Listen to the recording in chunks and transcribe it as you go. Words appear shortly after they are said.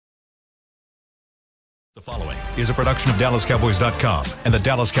The following is a production of DallasCowboys.com and the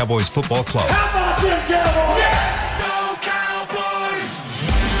Dallas Cowboys Football Club. How about them Cowboys? Yeah! Go Cowboys!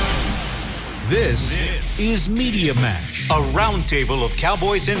 This is Media Mash, a roundtable of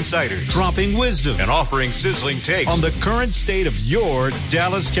Cowboys insiders dropping wisdom and offering sizzling takes on the current state of your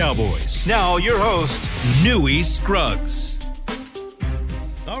Dallas Cowboys. Now, your host, Newy Scruggs.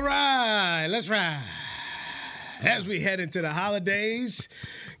 All right, let's ride. As we head into the holidays,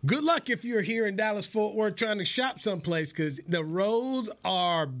 good luck if you're here in Dallas-Fort Worth trying to shop someplace because the roads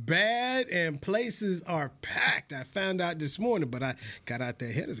are bad and places are packed. I found out this morning, but I got out there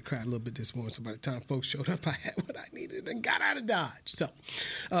ahead of the crowd a little bit this morning. So by the time folks showed up, I had what I needed and got out of Dodge. So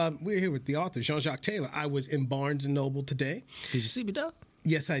we're here with the author, Jean-Jacques Taylor. I was in Barnes & Noble today. Did you see me, dog?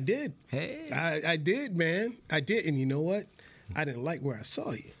 Yes, I did. Hey. I did, man. I did. And you know what? I didn't like where I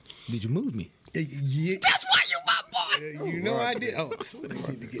saw you. Did you move me? Yeah. That's why you my boy. You know I did. Oh, so let's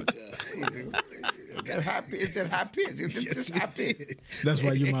need to get that high pitch. That high pitch. It's high pitch. That's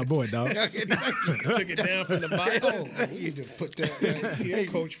why you my boy, dog. Took it down from the bottom. We need to put that right here,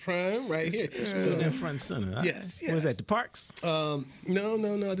 Coach Prime, right here. So that front and center. Huh? Yes. What was that, the Parks?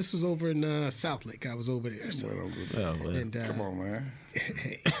 No. This was over in South Lake. I was over there. So. And, come on, man.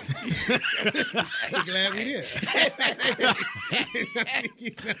 Hey. I'm glad we did. That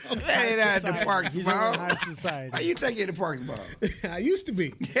ain't at the Parks, Bob. High society. How you think you're the Parks, Bob? I used to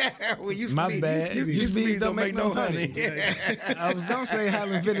be. Yeah, well, used My to be. bad. Used to be don't make no honey. I was going to say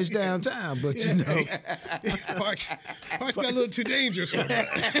Highland Village downtown, but you know. Parks got a little too dangerous for me.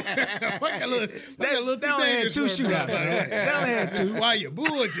 Parks got a little too dangerous two for me. shootouts. They only had two. Why you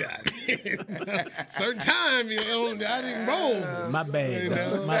bullshit? Certain time, I didn't roll. My bad,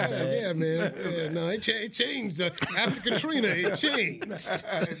 dog. My bad. Yeah, man. Yeah, no, it changed. After Katrina, it changed.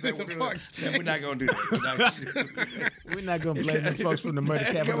 The Parks changed. We're not going to do that. We're not going to blame them folks from the murder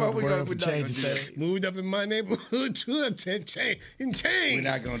capital of the world for changing things. Moved up in my neighborhood too and changed. We're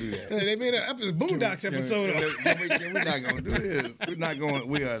not going to do that. They made a Boondocks episode. We're not going to do this.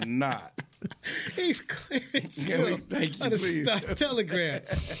 We are not. He's clearing thank you, on the please. Telegram.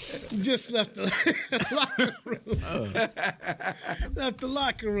 Just left the locker room. Left the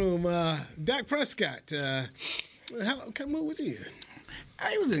locker room. Dak Prescott. What kind of mood was he in?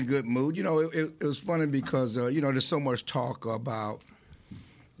 I was in a good mood. You know, it was funny because, there's so much talk about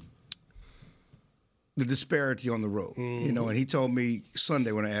the disparity on the road. Mm-hmm. And he told me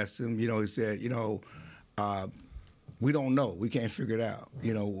Sunday when I asked him, he said, we don't know. We can't figure it out.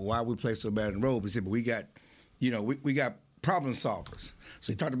 Why we play so bad on the road. He said, but we got, we got problem solvers.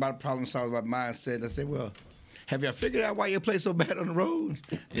 So he talked about problem solvers, about mindset. And I said, well, have y'all figured out why you play so bad on the road?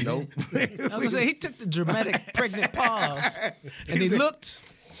 Nope. I was going to say, he took the dramatic pregnant pause, and he looked.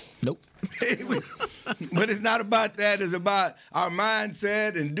 Nope. But it's not about that. It's about our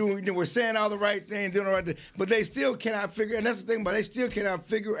mindset and doing. We're saying all the right things, doing the right thing. But they still cannot figure. And that's the thing. But they still cannot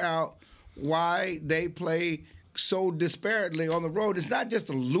figure out why they play so disparately on the road. It's not just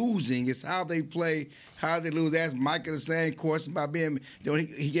a losing. It's how they play, how they lose. Ask Micah the same question about being.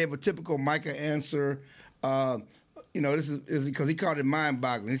 He gave a typical Micah answer. This is because he called it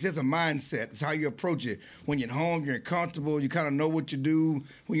mind-boggling. It's just a mindset. It's how you approach it. When you're at home, you're comfortable. You kind of know what you do.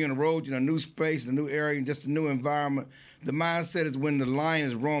 When you're on the road, you're in a new space, in a new area, and just a new environment. The mindset is when the lion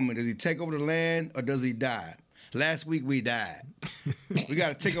is roaming. Does he take over the land or does he die? Last week, we died. We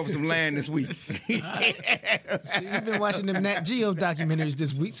got to take over some land this week. See, you've been watching them Nat Geo documentaries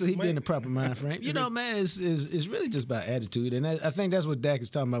this week, so he be in the proper mind frame. Man, it's really just about attitude. And I think that's what Dak is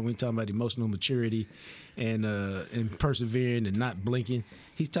talking about when he's talking about emotional maturity and persevering and not blinking.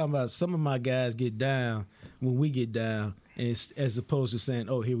 He's talking about some of my guys get down when we get down, as opposed to saying,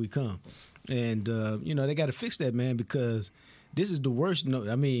 oh, here we come. And, they got to fix that, man, because this is the worst.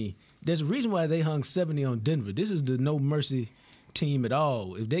 There's a reason why they hung 70 on Denver. This is the no mercy team at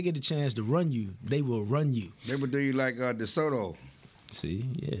all. If they get the chance to run you, they will run you. They would do you like DeSoto. See,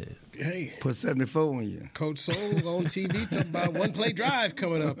 yeah. Hey, put 74 on you. Coach Soul on TV talking about one play drive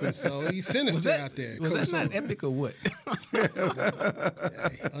coming up, and so he's sinister out there. Was Coach that not epic or what? Hey,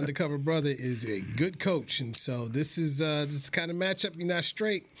 Undercover Brother is a good coach, and so this is kind of matchup. You're not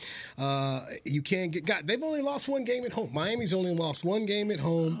straight. You can't get got. They've only lost one game at home. Miami's only lost one game at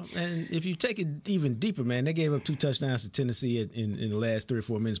home. And if you take it even deeper, man, they gave up 2 touchdowns to Tennessee in the last 3 or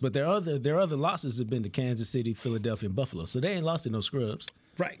 4 minutes. But their other losses have been to Kansas City, Philadelphia, and Buffalo. So they ain't lost to no scrubs.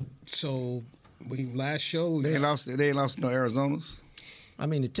 Right. So last show they ain't lost no Arizonas.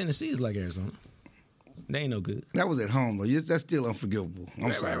 The Tennessee is like Arizona. They ain't no good. That was at home though. That's still unforgivable.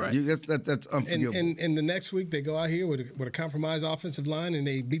 I'm sorry. Right. That's unforgivable. And the next week they go out here with a compromised offensive line and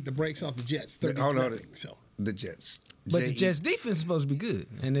they beat the brakes off the Jets. The Jets. But the Jets defense is supposed to be good,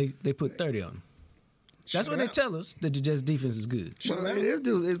 and they put 30 on them. That's what they tell us, that the Jets defense is good. Well,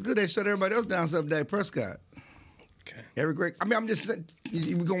 it's good. They shut everybody else down except Dak Prescott. Okay. Every great. I mean, I'm just saying,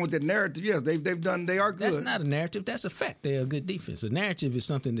 we're going with the narrative. Yes, they are good. That's not a narrative. That's a fact. They're a good defense. A narrative is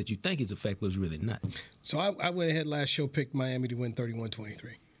something that you think is a fact, but it's really not. So I went ahead last show, picked Miami to win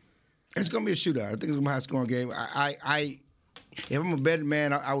 31-23. It's going to be a shootout. I think it's going to be a high-scoring game. If I'm a betting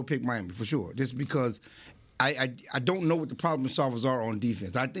man, I would pick Miami for sure, just because I don't know what the problem solvers are on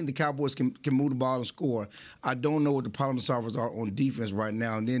defense. I think the Cowboys can move the ball and score. I don't know what the problem solvers are on defense right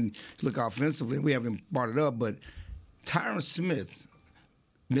now. And then look offensively, we haven't brought it up, but Tyron Smith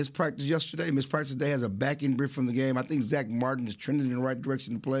mispracticed yesterday. Mispracticed today, has a back injury from the game. I think Zach Martin is trending in the right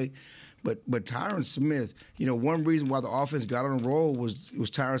direction to play. But Tyron Smith, one reason why the offense got on a roll was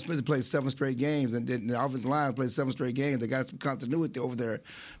Tyron Smith. He played 7 straight games, and the offensive line played 7 straight games. They got some continuity over there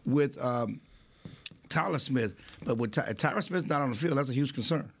with Tyler Smith. But with Tyron Smith not on the field, that's a huge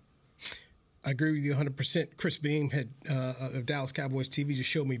concern. I agree with you 100%. Chris Beam of Dallas Cowboys TV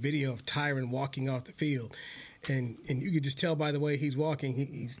just showed me video of Tyron walking off the field. And you could just tell by the way he's walking,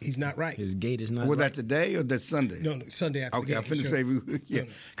 he's not right. His gait is not right. Was that today or that Sunday? No, Sunday after the game. Okay, I finished say, yeah.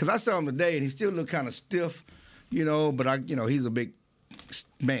 Because I saw him today, and he still looked kind of stiff, but he's a big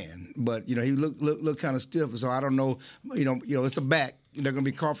man. But, he looked kind of stiff, so I don't know. It's a back. They're going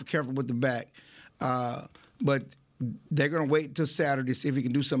to be careful with the back. But they're going to wait until Saturday to see if he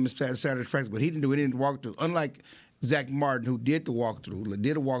can do something in Saturday's practice. But he didn't do anything to walk through. Unlike Zach Martin, who did a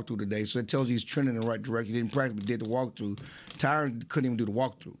walkthrough today, so it tells you he's trending in the right direction. He didn't practice, but did the walkthrough. Tyron couldn't even do the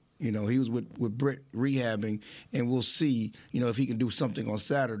walkthrough. He was with Britt rehabbing, and we'll see, if he can do something on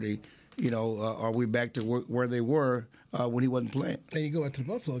Saturday. Are we back to where they were when he wasn't playing? And you go back to the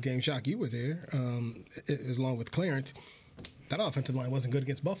Buffalo game, Jacques, you were there, along with Clarence. That offensive line wasn't good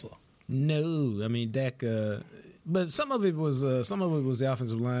against Buffalo. No, I mean Dak. But some of it was the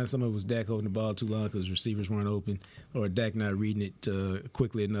offensive line. Some of it was Dak holding the ball too long because receivers weren't open, or Dak not reading it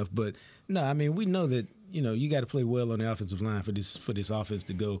quickly enough. But no, I mean we know that you got to play well on the offensive line for this offense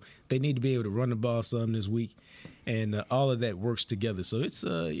to go. They need to be able to run the ball some this week, and all of that works together. So it's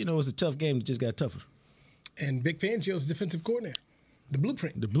it's a tough game that just got tougher. And Vic Fangio's defensive coordinator, the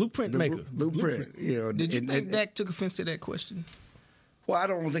blueprint maker. Blueprint. Did you think Dak took offense to that question? Well, I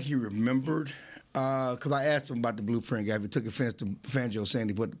don't think he remembered. Because I asked him about the blueprint guy. If he took offense to Fangio saying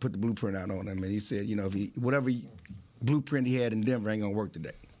he put the blueprint out on him, and he said, if whatever blueprint he had in Denver ain't gonna work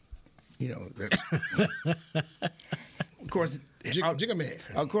today. Of course,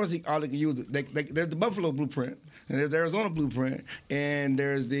 of course, all they can use. There's the Buffalo blueprint, and there's the Arizona blueprint, and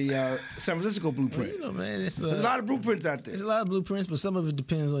there's the San Francisco blueprint. Well, man, there's a lot of blueprints out there. There's a lot of blueprints, but some of it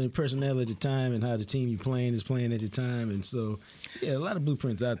depends on your personnel at the time and how the team you're playing is playing at the time, and so. Yeah, a lot of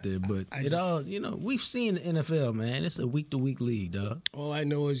blueprints out there, but we've seen the NFL, man. It's a week-to-week league, dog. All I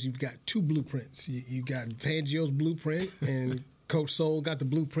know is you've got 2 blueprints. You got Fangio's blueprint, and Coach Soul got the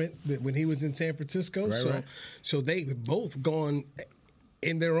blueprint when he was in San Francisco. Right. So they've both gone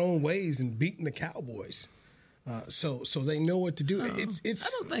in their own ways and beaten the Cowboys. So they know what to do.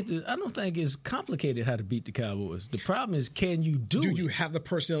 I don't think it's complicated how to beat the Cowboys. The problem is, can you do it? Do you have the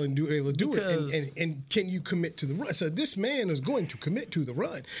personnel and be able to do it? And can you commit to the run? So this man is going to commit to the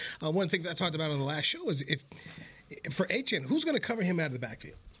run. One of the things I talked about on the last show is if for Achane, who's going to cover him out of the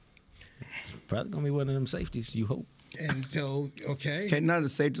backfield? It's probably going to be one of them safeties, you hope. And so, okay. Can't none of the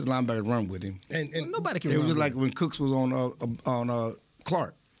safeties linebackers run with him. And nobody can run. It was just like when Cooks was on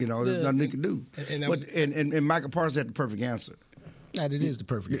Clark. There's nothing they could do. And Michael Parsons had the perfect answer. That it is the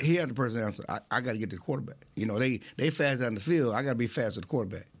perfect answer. He had the perfect answer. I got to get to the quarterback. They fast down the field. I got to be fast at the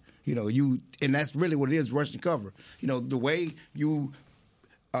quarterback. And that's really what it is, rush and cover. The way you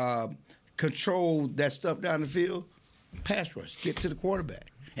control that stuff down the field, pass rush, get to the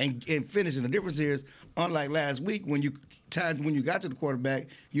quarterback and finish. And the difference is, unlike last week when you got to the quarterback,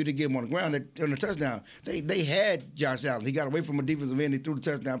 you didn't get him on the ground on the touchdown. They had Josh Allen. He got away from a defensive end. He threw the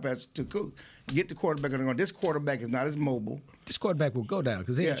touchdown pass to Cook. Get the quarterback on the ground. This quarterback is not as mobile. This quarterback will go down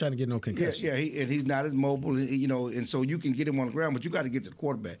because he ain't trying to get no concussion. Yeah, and he's not as mobile, and so you can get him on the ground, but you got to get to the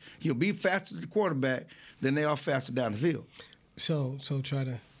quarterback. He'll be faster to the quarterback than they are faster down the field. So try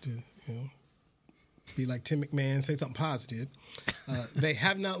to be like Tim McMahon, say something positive. They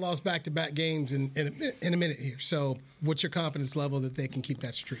have not lost back-to-back games in a minute here. So what's your confidence level that they can keep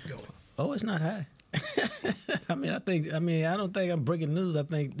that streak going? Oh, it's not high. I don't think I'm breaking news. I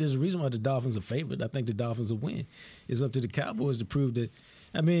think there's a reason why the Dolphins are favored. I think the Dolphins will win. It's up to the Cowboys to prove that.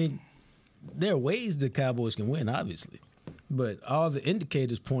 There are ways the Cowboys can win, obviously. but all the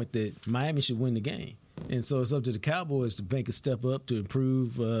indicators point that Miami should win the game. And so it's up to the Cowboys to make a step up to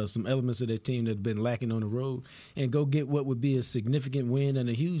improve some elements of their team that have been lacking on the road and go get what would be a significant win and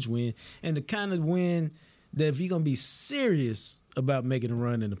a huge win, and the kind of win that if you're going to be serious about making a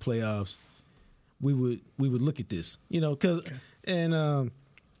run in the playoffs, we would look at this. And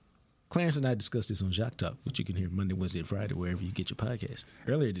Clarence and I discussed this on Jacques Talk, which you can hear Monday, Wednesday, and Friday, wherever you get your podcast,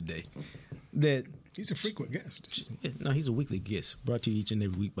 earlier today. That he's a frequent guest. No, he's a weekly guest, brought to you each and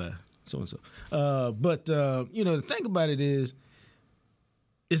every week by so-and-so. But the thing about it is,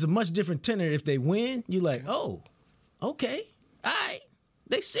 it's a much different tenor if they win. You're like, oh, okay, all right,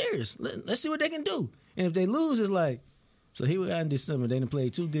 they serious. Let's see what they can do. And if they lose, it's like, so here we are in December. They done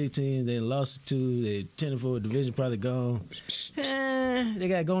played 2 good teams. They lost to 2. They're 10-4. Division probably gone. They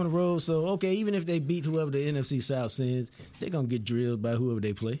got to go on the road. So, okay, even if they beat whoever the NFC South sends, they're going to get drilled by whoever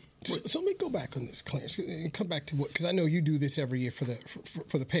they play. So let me go back on this, Clarence, and come back to what, because I know you do this every year for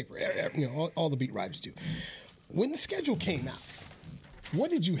the paper. All the beat writers do. When the schedule came out,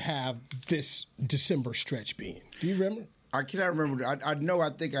 what did you have this December stretch being? Do you remember? I cannot remember. I know. I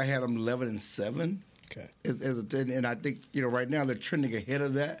think I had them 11-7. Okay. And I think right now they're trending ahead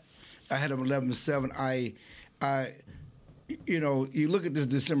of that. I had them 11-7. You look at this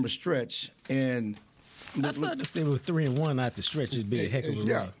December stretch, and I thought if they were 3-1 out the stretch, it'd be a heck of a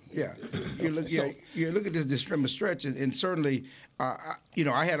run. Yeah. You look at this December stretch, and certainly, I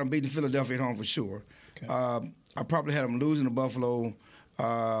had them beating Philadelphia at home for sure. Okay. I probably had them losing to Buffalo.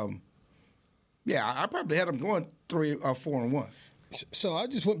 I probably had them going 3 or 4-1. So I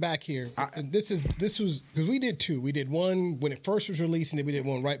just went back here. This was because we did 2. We did one when it first was released, and then we did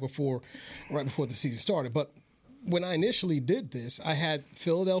one right before the season started. But when I initially did this, I had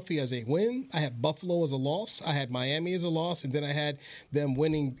Philadelphia as a win. I had Buffalo as a loss. I had Miami as a loss, and then I had them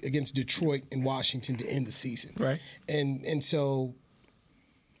winning against Detroit and Washington to end the season. Right. And so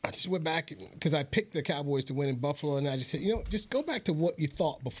I just went back because I picked the Cowboys to win in Buffalo, and I just said, just go back to what you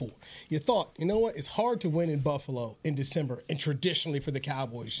thought before. You thought, it's hard to win in Buffalo in December, and traditionally for the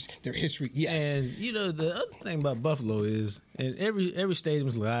Cowboys, their history, yes. And, the other thing about Buffalo is, and every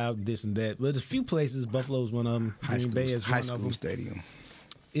stadium's loud, this and that, but a few places, Buffalo's one of them, Green Bay is one of them. High school stadium.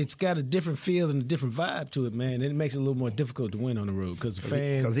 It's got a different feel and a different vibe to it, man, and it makes it a little more difficult to win on the road because the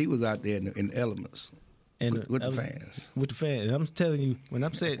fans. Because he was out there in the elements. And with the fans. With the fans. And I'm telling you, when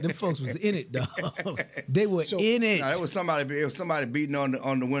I'm saying them folks was in it, dog. They were in it. No, it was somebody beating on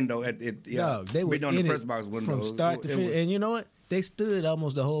the window they were beating on the press box window. From start to finish. And you know what? They stood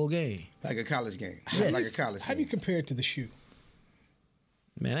almost the whole game. Like a college game. Yes. Like a college game. How do you compare it to the shoe?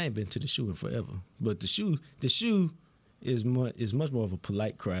 Man, I ain't been to the shoe in forever. But the shoe is much more of a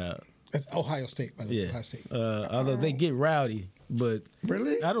polite crowd. That's Ohio State, by the way. Ohio State. Although they get rowdy, but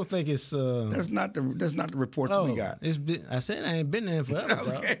really, I don't think it's. That's not the reports we got. I said I ain't been there in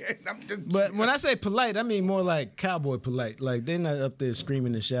forever. Okay. But when I say polite, I mean more like cowboy polite. Like they're not up there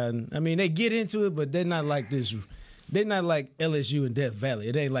screaming and shouting. I mean they get into it, but they're not like this. They're not like LSU and Death Valley.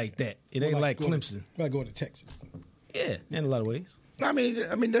 It ain't like that. It ain't like Clemson. Like going to Texas. Yeah, in a lot of ways. I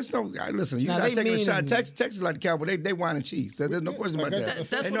mean, there's no. Listen, you're not taking a shot. Texas like the Cowboys. They wine and cheese. There's no question about that.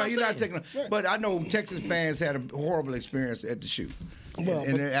 That's what I'm you're not saying. taking. But I know Texas fans had a horrible experience at the shoe, and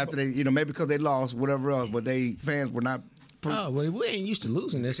then after they, maybe because they lost, whatever else, but fans were not. Oh well, we ain't used to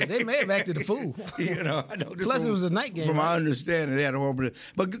losing this, so they may have acted a fool. I know. Plus, it was a night game. From right? my understanding, they had a horrible.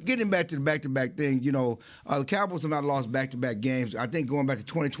 But getting back to the back-to-back thing, the Cowboys have not lost back-to-back games. I think going back to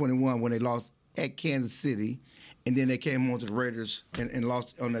 2021 when they lost at Kansas City. And then they came on to the Raiders and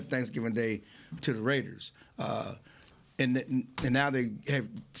lost on that Thanksgiving Day to the Raiders. And now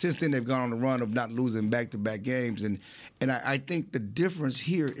since then they've gone on the run of not losing back-to-back games. And I think the difference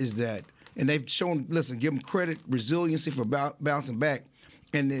here is that, and they've shown, listen, give them credit, resiliency for bouncing back.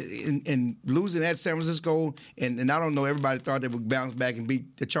 And losing at San Francisco, and I don't know, everybody thought they would bounce back and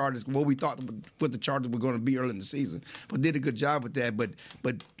beat the Chargers. Well, we thought what the Chargers were going to be early in the season. But did a good job with that.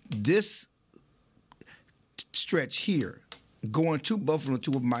 But this stretch here, going to Buffalo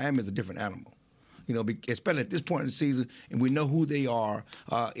to Miami is a different animal. Especially at this point in the season, and we know who they are.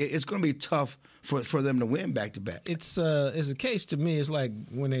 It's going to be tough for them to win back to back. It's a case to me. It's like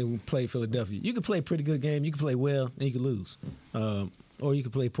when they play Philadelphia. You can play a pretty good game, you can play well, and you can lose, or you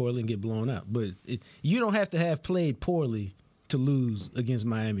can play poorly and get blown out. But you don't have to have played poorly to lose against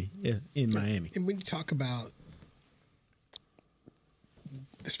Miami in Miami. And when you talk about,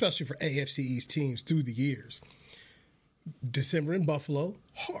 especially for AFC East teams through the years, December in Buffalo,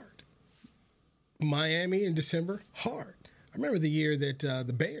 hard. Miami in December, hard. I remember the year that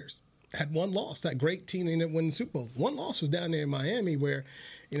the Bears had one loss, that great team that ended up winning the Super Bowl. One loss was down there in Miami where,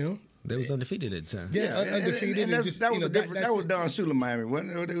 They was undefeated at the time. Yeah, undefeated. And that was different. That was Don Shula, Miami,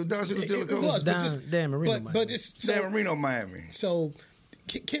 wasn't it? Was Don Shula still a coach? It was, Dan Marino, Miami. But it's Dan Marino, Miami. So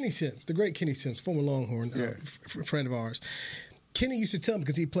Kenny Sims, the great Kenny Sims, former Longhorn, friend of ours. Kenny used to tell him,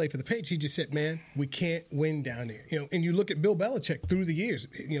 because he played for the Patriots, he just said, "Man, we can't win down there." And you look at Bill Belichick through the years.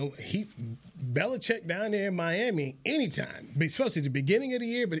 Belichick down there in Miami anytime, especially at the beginning of the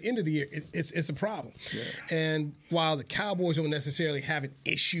year, but at the end of the year, it's a problem. Yeah. And while the Cowboys don't necessarily have an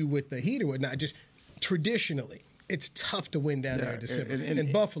issue with the heat or whatnot, just traditionally, it's tough to win down there in December.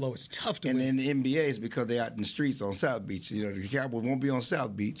 In Buffalo, it's tough to win. And in the NBA, it's because they're out in the streets on South Beach. The Cowboys won't be on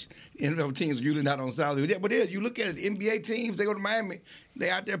South Beach. NFL teams are usually not on South Beach. But you look at it, NBA teams, they go to Miami, they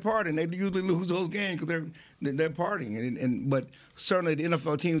out there partying. They usually lose those games because they're partying. But certainly the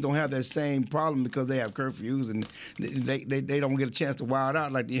NFL teams don't have that same problem because they have curfews and they don't get a chance to wild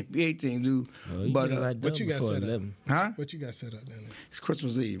out like the NBA teams do. But what you got set up? Huh? What you got set up down there? It's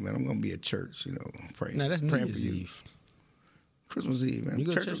Christmas Eve, man. I'm going to be at church, praying. No, that's New Year's Eve. Christmas Eve, man. You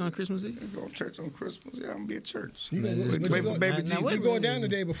go to church on Christmas Eve? You go to church on Christmas? Yeah, I'm going to be at church. You going down the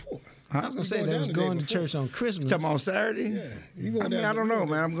day before. I was going to say that was going to church on Christmas. Talking about Saturday? Yeah. I don't know,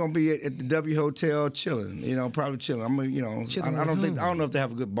 man. I'm going to be at the W Hotel chilling, probably chilling. I don't know if they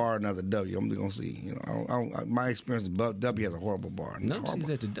have a good bar in the W. I'm going to see. My experience is W has a horrible bar. Nobody's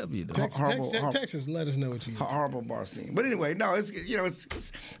at the W, though. Texas, let us know what you horrible bar scene. But anyway, no, it's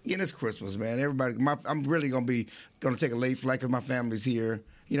Christmas, man. Everybody, I'm really going to take a late flight because my family's here.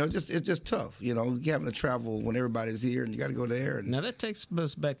 It's just tough. You having to travel when everybody's here, and you got to go there. Now that takes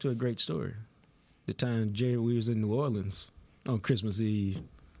us back to a great story. The time we was in New Orleans on Christmas Eve,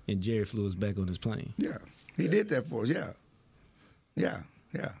 and Jerry flew us back on his plane. Yeah, he did that for us. Yeah.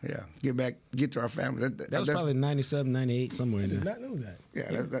 Get to our family. That was probably 97, 98, somewhere in there. I did not know that.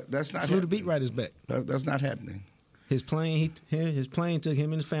 Yeah, that's not. Flew the beat writers back. That's not happening. His plane took him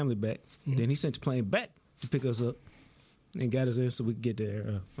and his family back. Mm-hmm. Then he sent the plane back to pick us up. And got us there so we could get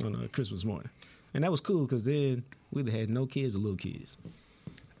there on Christmas morning. And that was cool because then we either had no kids or little kids.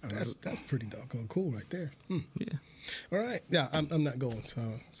 That's pretty doggone cool right there. Yeah. All right. Yeah, I'm not going. So.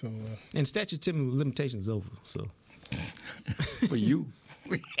 And statute of limitations is over. So. For you.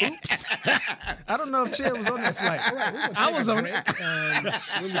 Oops. I don't know if Chad was on that flight. All right, I was on it.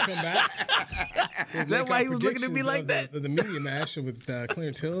 When we come back. Is that why he was looking at me like that? The Media Mash with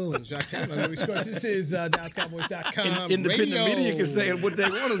Clarence Hill and Jacques Taylor. This is DallasCowboys.com. Independent radio. media can say what they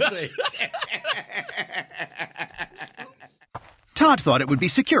want to say. Todd thought it would be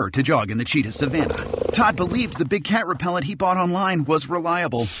secure to jog in the cheetah savanna. Todd believed the big cat repellent he bought online was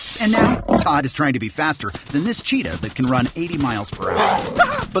reliable. And now, Todd is trying to be faster than this cheetah that can run 80 miles per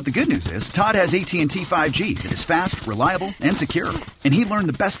hour. But the good news is, Todd has AT&T 5G that is fast, reliable, and secure. And he learned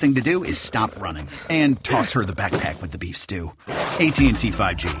the best thing to do is stop running and toss her the backpack with the beef stew. AT&T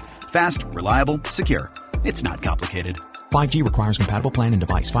 5G. Fast, reliable, secure. It's not complicated. 5G requires compatible plan and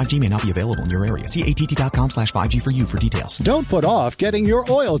device. 5G may not be available in your area. See att.com/5G for you for details. Don't put off getting your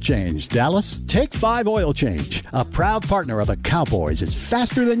oil change, Dallas. Take 5 Oil Change, a proud partner of the Cowboys, is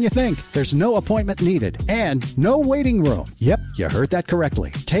faster than you think. There's no appointment needed and no waiting room. Yep, you heard that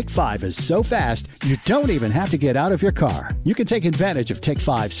correctly. Take 5 is so fast, you don't even have to get out of your car. You can take advantage of Take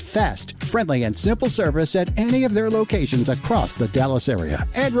 5's fast, friendly, and simple service at any of their locations across the Dallas area.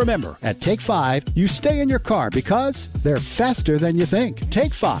 And remember, at Take 5, you stay in your car because they're faster than you think.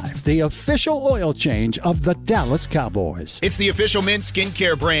 Take 5, the official oil change of the Dallas Cowboys. It's the official men's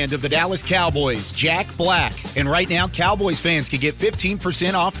skincare brand of the Dallas Cowboys, Jack Black. And right now, Cowboys fans can get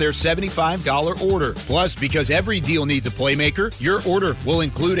 15% off their $75 order. Plus, because every deal needs a playmaker, your order will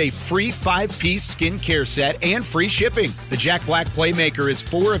include a free 5-piece skincare set and free shipping. The Jack Black Playmaker is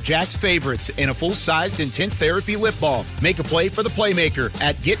 4 of Jack's favorites and a full-sized intense therapy lip balm. Make a play for the Playmaker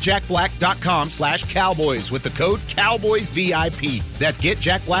at getjackblack.com/Cowboys with the code COWBOYSVIP. That's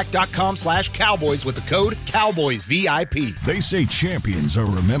getjackblack.com/Cowboys with the code COWBOYSVIP. They say champions are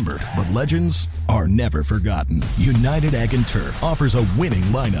remembered, but legends are never forgotten. United Ag & Turf offers a winning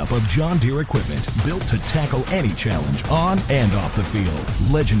lineup of John Deere equipment built to tackle any challenge on and off the field.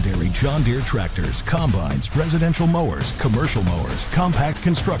 Legendary John Deere tractors, combines, residential mowers, commercial mowers, compact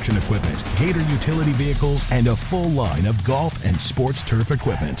construction equipment, Gator utility vehicles, and a full line of golf and sports turf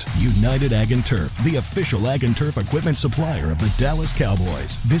equipment. United Ag & Turf, the official Ag & Turf equipment supplier of the Dallas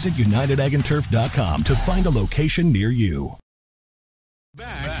Cowboys. Visit UnitedAgAndTurf.com to find a location near you.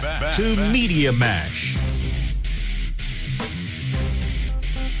 Back to Media Mash.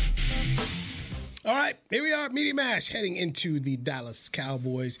 All right, here we are, Media Mash, heading into the Dallas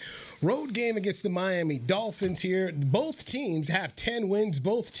Cowboys road game against the Miami Dolphins here. Both teams have 10 wins.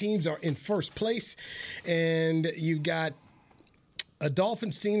 Both teams are in first place. And you've got a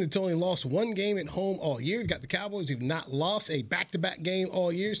Dolphins team that's only lost one game at home all year. You've got the Cowboys who've not lost a back-to-back game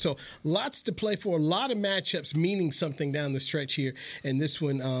all year. So lots to play for, a lot of matchups meaning something down the stretch here. And this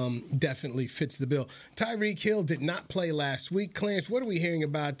one definitely fits the bill. Tyreek Hill did not play last week. Clarence, what are we hearing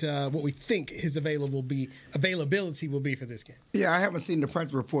about what we think his availability will be for this game? Yeah, I haven't seen the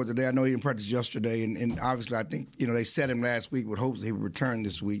practice report today. I know he didn't practice yesterday. And obviously I think, they set him last week with hopes he would return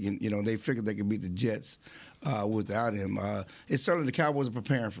this week. And, they figured they could beat the Jets without him. It's certainly the Cowboys are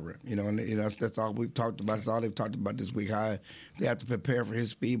preparing for him, and that's all we've talked about. That's all they've talked about this week, how they have to prepare for his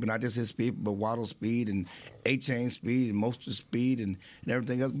speed, but not just his speed, but Waddle's speed and A-Chain speed and Mostert's speed and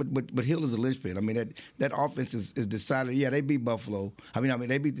everything else. But Hill is a linchpin. I mean, that offense is decided. Yeah, they beat Buffalo. I mean,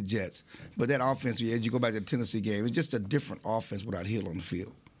 they beat the Jets. But that offense, as you go back to the Tennessee game, it's just a different offense without Hill on the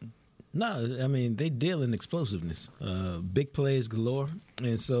field. No, I mean, they deal in explosiveness, big plays galore.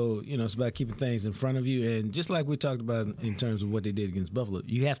 And so, it's about keeping things in front of you. And just like we talked about in terms of what they did against Buffalo,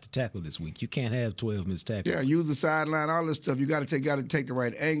 you have to tackle this week. You can't have 12 missed tackles. Yeah, use the sideline, all this stuff. You got to take the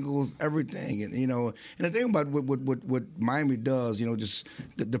right angles, everything. And, and the thing about what Miami does, just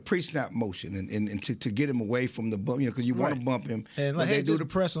the pre-snap motion and to get him away from the bump, because you want to bump him. And they do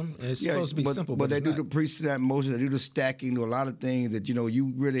press him. It's supposed to be simple, but they do the pre-snap motion. They do the stacking, do a lot of things that,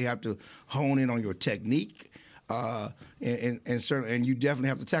 you really have to hone in on your technique. And you definitely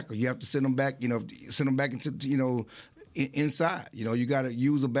have to tackle. You have to send them back. Send them back into inside. You got to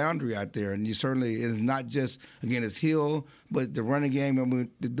use a boundary out there. And you certainly it's not just again it's Hill, but the running game. I mean,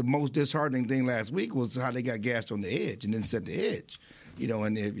 the most disheartening thing last week was how they got gassed on the edge and then set the edge.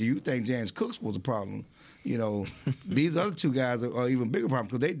 And if you think James Cooks was a problem, these other two guys are even bigger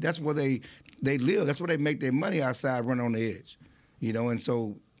problem because that's where they live. That's where they make their money outside running on the edge. And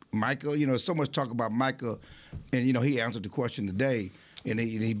so. Micah, so much talk about Micah, and, he answered the question today, and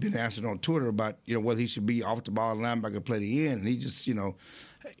he'd been answered on Twitter about, whether he should be off the ball linebacker play the end, and he just,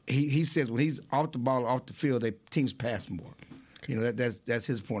 he says when he's off the ball, off the field, teams pass more. That's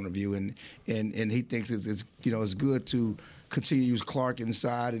his point of view, and he thinks it's good to continue to use Clark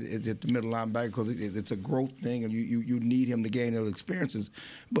inside at the middle linebacker because it's a growth thing, and you need him to gain those experiences,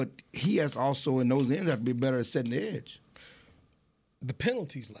 but he has also, in those ends, have to be better at setting the edge. The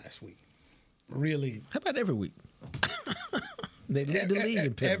penalties last week, really. How about every week? They lead the league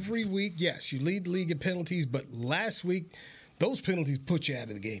in penalties. Every week, yes, you lead the league in penalties, but last week, those penalties put you out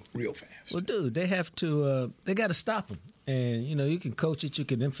of the game real fast. Well, dude, they have to. They got to stop them, and you can coach it, you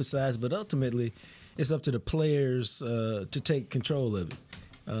can emphasize, but ultimately, it's up to the players to take control of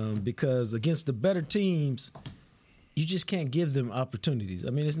it, because against the better teams. You just can't give them opportunities. I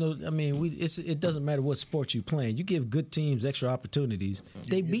mean, it doesn't matter what sport you playing. You give good teams extra opportunities,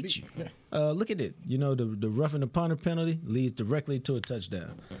 they beat you. Look at it. The roughing the punter penalty leads directly to a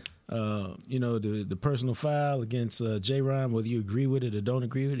touchdown. The personal foul against J-Ron, whether you agree with it or don't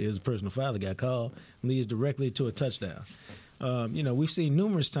agree with it, is a personal foul that got called, leads directly to a touchdown. We've seen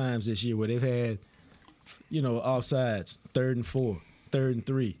numerous times this year where they've had, offsides, 3rd and 4. 3rd and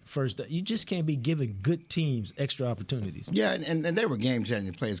 3, first. You just can't be giving good teams extra opportunities. Yeah, and they were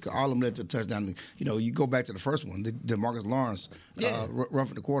game-changing plays because all of them led to a touchdown. You go back to the first one, DeMarcus Lawrence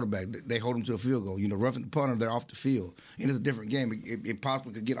roughing the quarterback. They hold him to a field goal. Roughing the punter, they're off the field. And it's a different game. It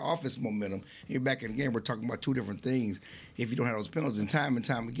possibly could get offense momentum. You're back in the game. We're talking about two different things if you don't have those penalties. And time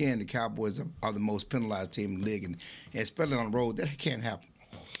again, the Cowboys are the most penalized team in the league. And especially on the road, that can't happen.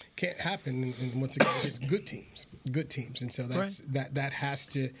 Can't happen, and once again, it's good teams, and so that has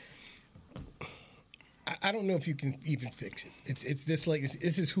to. I don't know if you can even fix it. It's this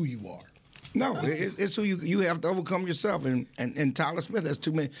this is who you are. No, it's who you have to overcome yourself, and Tyler Smith has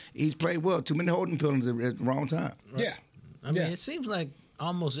too many. He's played well, too many holding penalties at the wrong time. Right? Yeah, I mean, it seems like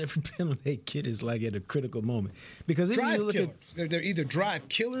almost every penalty they get is like at a critical moment because if you look killers. They're either drive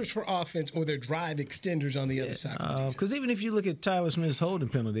killers for offense or they're drive extenders on the other side. Because even if you look at Tyler Smith's holding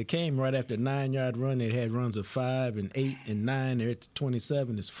penalty, it came right after a 9-yard run. They had runs of 5 and 8 and 9. They're at the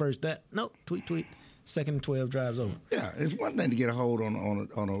 27. It's first that. Nope. Tweet. 2nd and 12 drives over. Yeah, it's one thing to get a hold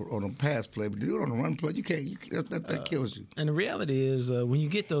on a pass play, but to do it on a run play, you can't. That kills you. And the reality is, when you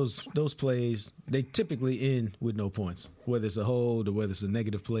get those plays, they typically end with no points. Whether it's a hold or whether it's a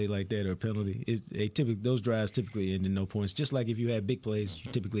negative play like that or a penalty, those drives typically end in no points. Just like if you have big plays,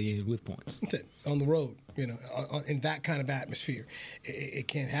 you typically end with points. On the road, in that kind of atmosphere, it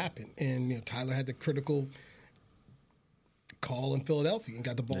can't happen. And Tyler had the critical call in Philadelphia and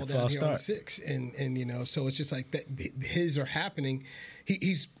got the ball down here on the 6, and so it's just like that. His are happening.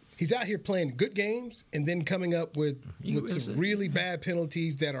 He's He's out here playing good games and then coming up with some really bad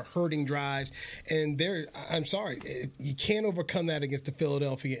penalties that are hurting drives. And I'm sorry, you can't overcome that against a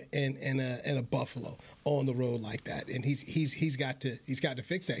Philadelphia and a Buffalo on the road like that. And he's got to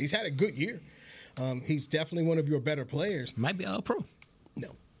fix that. He's had a good year. He's definitely one of your better players. Might be all pro.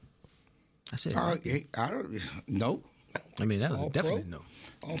 No. I said I don't. No. I mean, that was definitely no.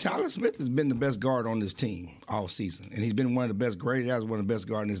 Tyler Smith has been the best guard on this team all season, and he's been one of the best. Graded as one of the best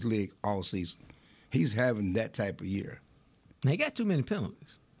guards in this league all season. He's having that type of year. Now, he got too many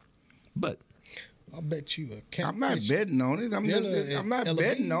penalties, but I'll bet you I'm not betting on it. I'm not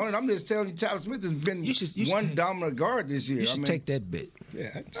betting on it. I'm just telling you, Tyler Smith has been one dominant guard this year. You should take that bet. Yeah,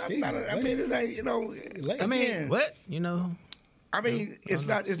 it ain't, you know. What you know? I mean, it's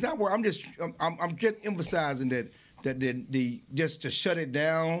not where I'm just emphasizing that the just to shut it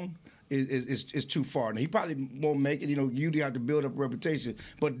down is too far. Now, he probably won't make it. You know, you have to build up a reputation,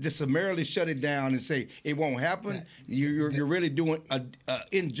 but to summarily shut it down and say it won't happen, you're really doing an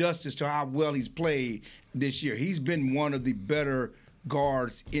injustice to how well he's played this year. He's been one of the better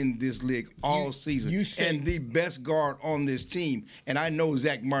guards in this league all season, and the best guard on this team. And I know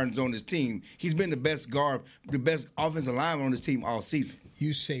Zach Martin's on this team. He's been the best guard, the best offensive lineman on this team all season.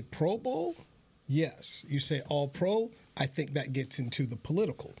 You say Pro Bowl? Yes. You say All-Pro? I think that gets into the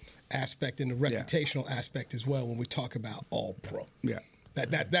political aspect and the reputational aspect as well when we talk about All-Pro. Yeah.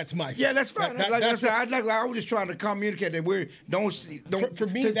 That's my yeah, that's fine. I was just trying to communicate that we don't. For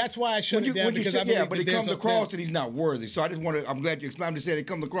me, that's why I shut it down because I believe but it comes across that he's not worthy. So I just want to. I'm glad you explained. I'm just saying it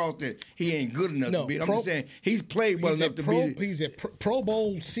comes across that he ain't good enough to be. I'm just saying he's played well enough to be. He's a Pro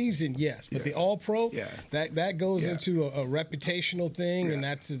Bowl season, yes, but the All Pro, that goes into a reputational thing, and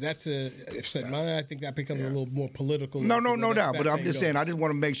that's if said mine, I think that becomes a little more political. No doubt. But I'm just saying, I just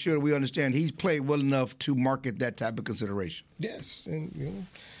want to make sure that we understand he's played well enough to market that type of consideration. Yes, and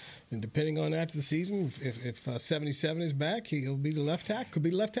and depending on after the season, if 77 is back, he'll be the left tackle. Could be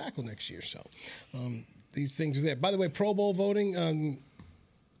the left tackle next year. So these things are there. By the way, Pro Bowl voting,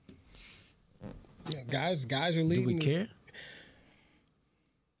 guys are leading. Do we care?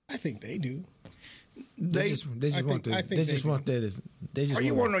 I think they do. They just want that.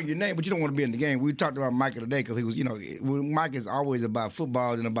 You want to know your name, but you don't want to be in the game. We talked about Micah today because he was, Mike is always about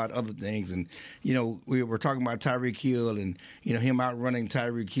football and about other things. And, we were talking about Tyreek Hill and, him outrunning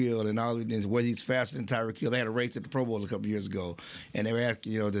Tyreek Hill and all these things, whether he's faster than Tyreek Hill. They had a race at the Pro Bowl a couple years ago. And they were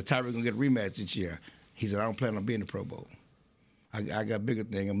asking, is Tyreek going to get a rematch this year? He said, I don't plan on being in the Pro Bowl. I got bigger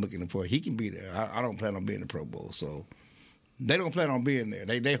thing I'm looking for. He can be there. I don't plan on being in the Pro Bowl. So they don't plan on being there.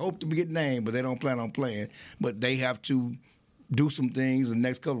 They hope to get named, but they don't plan on playing. But they have to do some things in the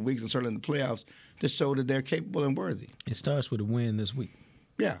next couple of weeks and certainly in the playoffs to show that they're capable and worthy. It starts with a win this week.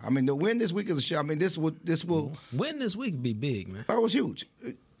 Yeah, I mean, the win this week is a shot. I mean, this will win this week would be big, man. That was huge.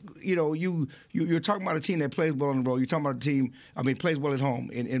 You're talking about a team that plays well on the road. You're talking about a team, plays well at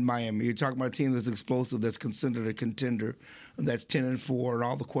home in Miami. You're talking about a team that's explosive, that's considered a contender, that's 10-4, and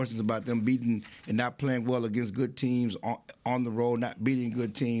all the questions about them beating and not playing well against good teams on the road, not beating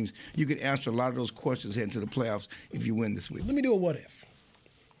good teams. You can answer a lot of those questions heading to the playoffs if you win this week. Let me do a what if.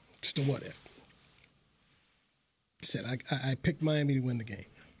 Just a what if. Said I picked Miami to win the game.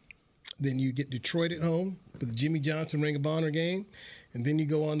 Then you get Detroit at home for the Jimmy Johnson Ring of Honor game. And then you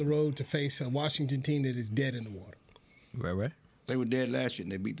go on the road to face a Washington team that is dead in the water. Right. They were dead last year,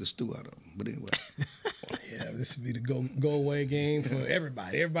 and they beat the stew out of them. But anyway. Yeah, this would be the go-away game for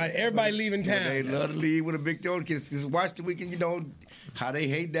everybody. Everybody leaving town. They love to leave with a big tone. Because watch the weekend, how they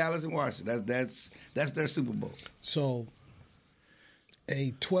hate Dallas and Washington. That's their Super Bowl. So,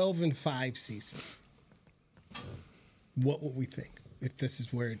 a 12-5 season, what would we think if this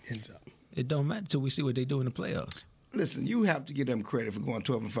is where it ends up? It don't matter until we see what they do in the playoffs. Listen, you have to give them credit for going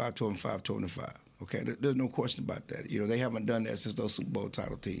 12-5, 12-5, 12-5. Okay, there's no question about that. They haven't done that since those Super Bowl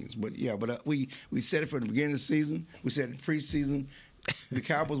title teams. But we said it from the beginning of the season. We said it preseason. The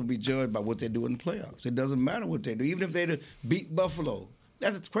Cowboys will be judged by what they do in the playoffs. It doesn't matter what they do, even if they beat Buffalo.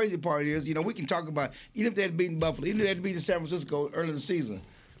 That's the crazy part is, we can talk about even if they had beaten Buffalo, even if they had beaten San Francisco early in the season.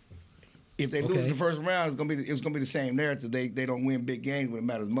 If they lose in the first round, it's gonna be the same narrative. They don't win big games when it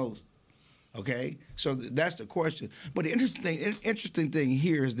matters most. Okay, so that's the question. But the interesting thing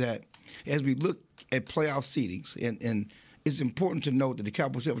here is that as we look at playoff seedings, and it's important to note that the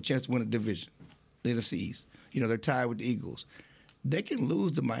Cowboys have a chance to win a division, the NFC East. They're tied with the Eagles. They can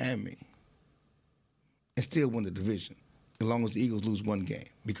lose to Miami and still win the division, as long as the Eagles lose one game,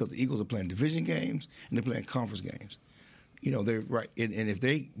 because the Eagles are playing division games and they're playing conference games. They're right, and if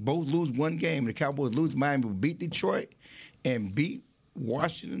they both lose one game, the Cowboys lose, Miami will beat Detroit and beat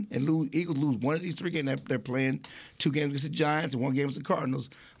Washington and Eagles lose one of these 3 games, they're playing 2 games against the Giants and 1 game against the Cardinals.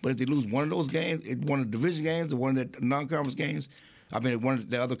 But if they lose one of those games, one of the division games or one of the non-conference games, one of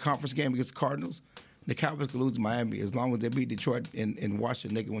the other conference games against the Cardinals, the Cowboys could lose to Miami. As long as they beat Detroit and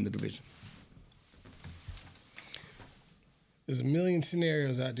Washington, they can win the division. There's a million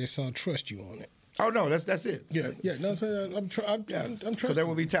scenarios out there, so I'll trust you on it. Oh no, that's it. Yeah. No, I'm trusting. Because they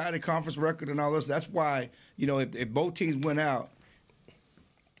will be tied to conference record and all this. That's why if both teams went out,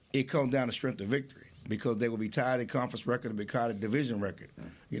 it comes down to strength of victory because they will be tied to conference record and be tied to division record.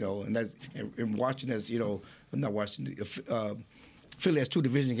 And that's and Washington has I'm not Washington. Philly has 2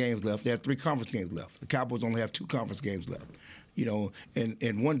 division games left. They have 3 conference games left. The Cowboys only have 2 conference games left.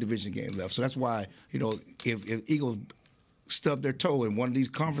 And 1 division game left. So that's why if Eagles stub their toe in one of these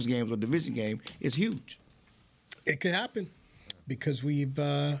conference games or division game, it's huge. It could happen because we've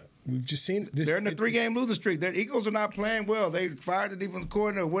just seen this. They're in the 3-game losing streak. The Eagles are not playing well. They fired the defensive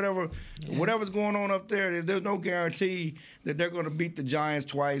coordinator. Whatever's going on up there, there's no guarantee that they're going to beat the Giants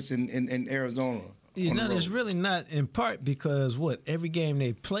twice in Arizona. It's really not, in part because every game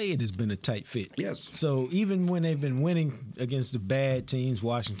they've played has been a tight fit. Yes. So even when they've been winning against the bad teams,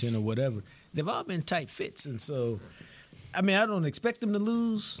 Washington or whatever, they've all been tight fits. And so, I don't expect them to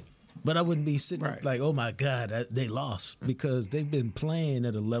lose, but I wouldn't be sitting like, oh, my God, they lost because they've been playing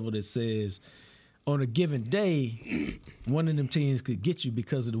at a level that says on a given day, one of them teams could get you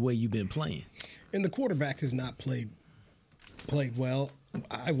because of the way you've been playing. And the quarterback has not played well.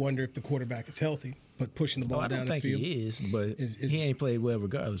 I wonder if the quarterback is healthy, but pushing the ball down the field. I don't think he is, but he ain't played well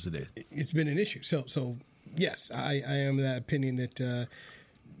regardless of that. It's been an issue. So yes, I am of that opinion that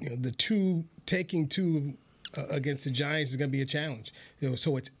the taking two against the Giants is going to be a challenge.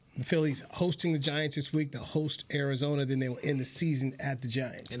 So it's the Phillies hosting the Giants this week. They'll host Arizona, then they will end the season at the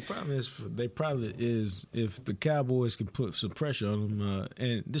Giants. And the problem is if the Cowboys can put some pressure on them,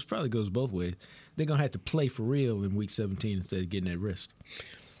 and this probably goes both ways, they're going to have to play for real in Week 17 instead of getting that rest.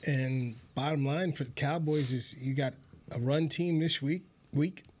 And bottom line for the Cowboys is you got a run team this week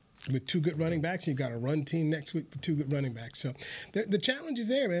with 2 good running backs, and you got a run team next week with 2 good running backs. So the challenge is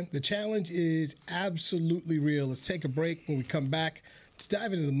there, man. The challenge is absolutely real. Let's take a break. When we come back, let's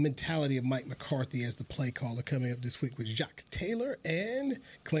dive into the mentality of Mike McCarthy as the play caller coming up this week with Jacques Taylor and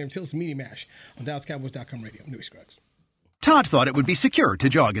Clarence Hills. Media Mash on DallasCowboys.com radio. I'm Newy Scruggs. Todd thought it would be secure to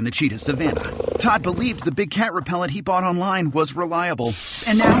jog in the cheetah savanna. Todd believed the big cat repellent he bought online was reliable.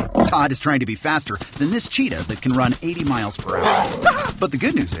 And now, Todd is trying to be faster than this cheetah that can run 80 miles per hour. But the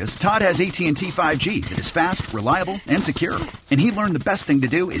good news is, Todd has AT&T 5G that is fast, reliable, and secure. And he learned the best thing to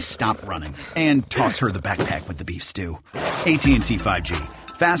do is stop running and toss her the backpack with the beef stew. AT&T 5G.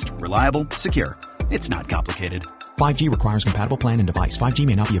 Fast, reliable, secure. It's not complicated. 5G requires compatible plan and device. 5G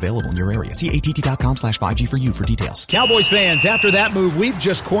may not be available in your area. See att.com/5G for you for details. Cowboys fans, after that move, we've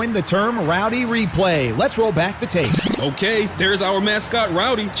just coined the term Rowdy Replay. Let's roll back the tape. Okay, there's our mascot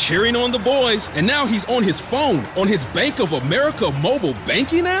Rowdy cheering on the boys. And now he's on his phone, on his Bank of America mobile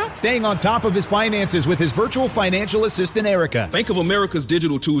banking app? Staying on top of his finances with his virtual financial assistant, Erica. Bank of America's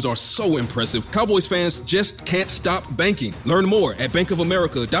digital tools are so impressive. Cowboys fans just can't stop banking. Learn more at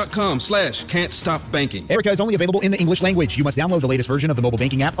bankofamerica.com/can't-stop-banking. Erica is only available in the English language. You must download the latest version of the mobile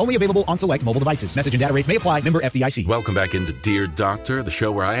banking app, only available on select mobile devices. Message and data rates may apply. Member FDIC. Welcome back into Dear Doctor, the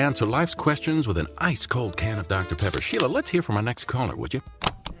show where I answer life's questions with an ice-cold can of Dr. Pepper. Sheila, let's hear from our next caller, would you?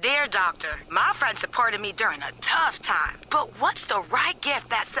 Dear Doctor, my friend supported me during a tough time. But what's the right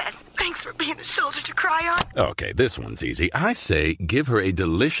gift that says, thanks for being a shoulder to cry on? Okay, this one's easy. I say give her a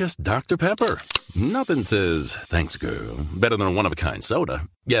delicious Dr. Pepper. Nothing says, thanks, girl, better than a one-of-a-kind soda.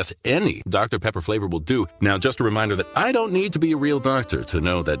 Yes, any Dr. Pepper flavor will do. Now, just a reminder that I don't need to be a real doctor to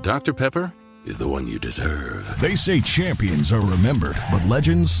know that Dr. Pepper is the one you deserve. They say champions are remembered, but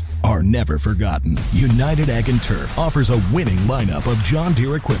legends are never forgotten. United Ag and Turf offers a winning lineup of John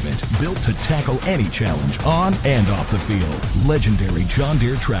Deere equipment built to tackle any challenge on and off the field. Legendary John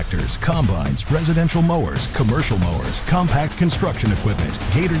Deere tractors, combines, residential mowers, commercial mowers, compact construction equipment,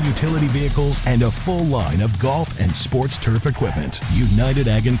 Gator utility vehicles, and a full line of golf and sports turf equipment. United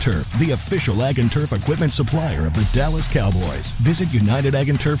Ag and Turf, the official Ag and Turf equipment supplier of the Dallas Cowboys. Visit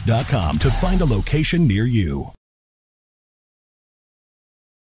UnitedAgAndTurf.com to find a location near you.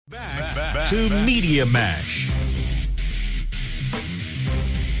 Back to Media Mash.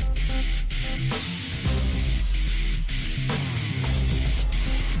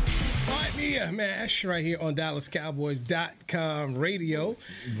 All right, Media Mash right here on DallasCowboys.com radio.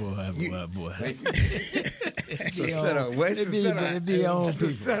 Boy. It's a setup. What's the setup? It'd be your own It's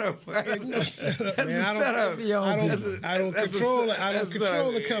a setup. There's no setup, man. I don't control it. I don't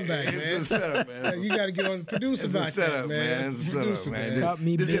control the comeback, man. It's a setup, man. You got to get on the producer It's about a setup, that, man. It's a setup,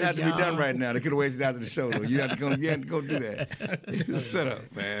 man. This didn't have to be done right now. They could have waited after the show, though. You have to go do that. It's a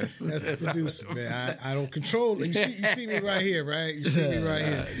setup, man. That's the producer, man. I don't control it. You see me right here, right? You see me right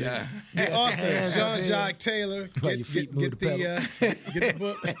here. Yeah. The author, Jean-Jacques Taylor. Get the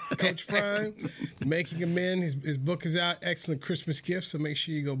book, Coach Prime, Making Amends. His book is out. Excellent Christmas gift, so make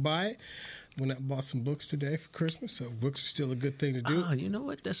sure you go buy it. Went out and bought some books today for Christmas, so books are still a good thing to do. Oh, you know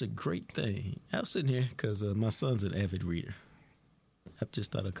what? That's a great thing. I was sitting here because my son's an avid reader. I've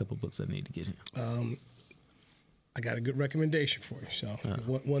just thought of a couple books I need to get him. I got a good recommendation for you. So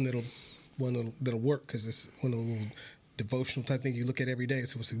one that'll work because it's one of the little devotional type thing you look at every day.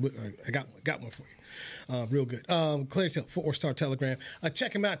 So I got one for you. Real good. Claire Taylor, Fort Worth Star Telegram.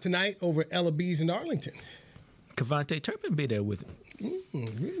 Check him out tonight over at Ella B's in Arlington. Cavante Turpin be there with him.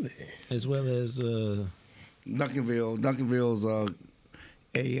 Really? As well as Duncanville. Duncanville's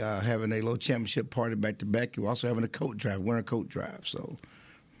having a little championship party back to back. We're also having a coat drive, winter coat drive. So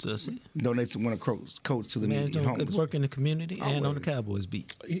donate some winter coats to the needy doing homeless. good work in the community and on the Cowboys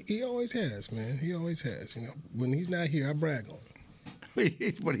beat. He always has, man. He always has. You know, when he's not here, I brag on him. But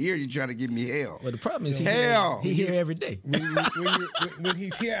here you try to give me hell. Well, the problem is he here every day. When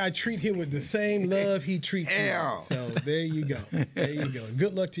he's here, I treat him with the same love he treats me. So there you go. There you go.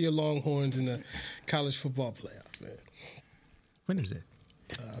 Good luck to your Longhorns in the college football playoff, man. When is that?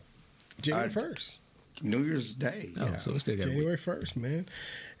 January 1st. New Year's Day. Oh, so it's still got January 1st, man.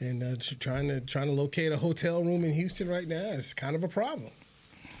 And trying to locate a hotel room in Houston right now is kind of a problem.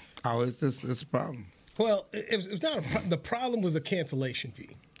 Oh, it's a problem. Well, it was not the problem was a cancellation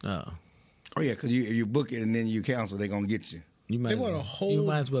fee. Oh yeah, because if you book it and then you cancel, they're gonna get you. You might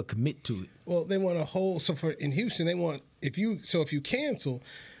as well commit to it. Well, they want a whole. So in Houston, they want if you cancel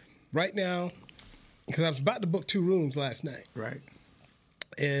right now, because I was about to book 2 rooms last night. Right.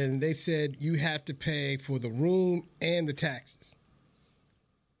 And they said you have to pay for the room and the taxes.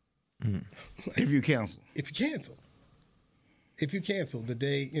 If you cancel. If you cancel the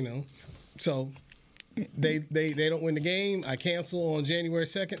day, so they don't win the game. I cancel on January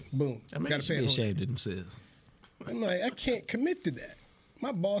 2nd. Boom. I mean, they should be ashamed of themselves. I'm like, I can't commit to that.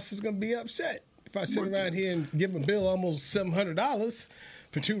 My boss is going to be upset if I sit around here and give him a bill almost $700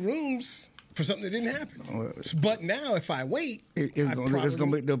 for 2 rooms for something that didn't happen. But now, if I wait, the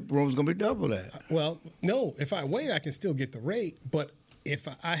room's going to be double that. Well, no. If I wait, I can still get the rate. But if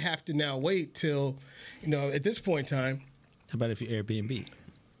I have to now wait till, at this point in time. How about if you Airbnb?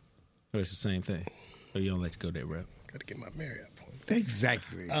 Or it's the same thing? Or you don't like to go that route? Got to get my Marriott point.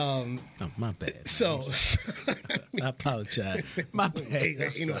 Exactly. Oh, my bad. So I apologize. My bad.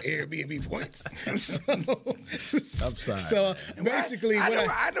 Airbnb points. I'm sorry. So basically,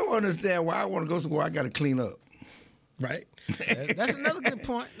 I don't understand why I want to go somewhere I got to clean up. Right. That's another good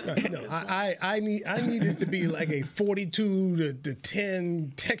point. No, I need this to be like a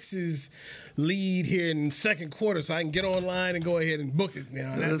 42-10 Texas lead here in the second quarter, so I can get online and go ahead and book it.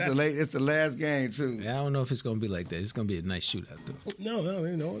 It's the last game too. I don't know if it's going to be like that. It's going to be a nice shootout though. No,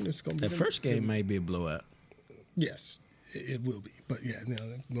 it's going to be. That first game might be a blowout. Yes. It will be, but yeah,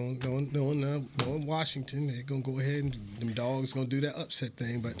 knowing Washington, they're gonna go ahead and them dogs gonna do that upset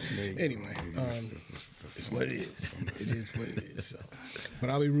thing. But anyway, it's what it is. It is what it is. So, but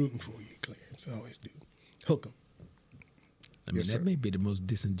I'll be rooting for you, Clarence. I always do. Hook 'em. I mean, that may be the most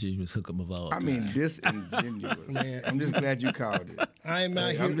disingenuous hook 'em of all time. I mean, disingenuous. Man, I'm just glad you called it. I'm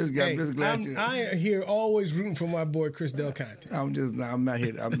not here. I'm just glad you. I am here always rooting for my boy Chris Del Conte. I'm not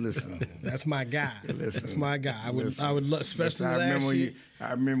here. I'm listening. That's my guy. That's my guy. I would love, especially last year. I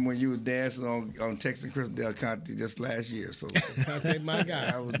remember when you were dancing on texting Chris Del Conte just last year. So Conte, my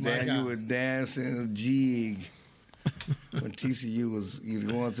guy. I was there. You were dancing a jig. When TCU was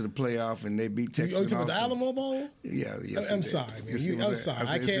going to the playoff and they beat Texas. You talking about the Alamo Bowl? Yeah. I'm sorry, man. I'm sorry.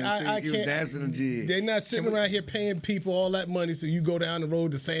 I can't. You dancing a jig. They're not sitting around here paying people all that money so you go down the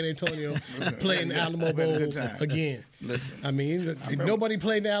road to San Antonio and play in the Alamo Bowl again. Listen, I mean, nobody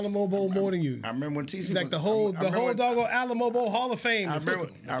played the Alamo Bowl more than you. I remember when TCU like the whole doggone Alamo Bowl Hall of Fame. I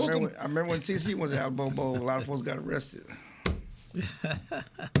remember when TCU was at the Alamo Bowl. A lot of folks got arrested.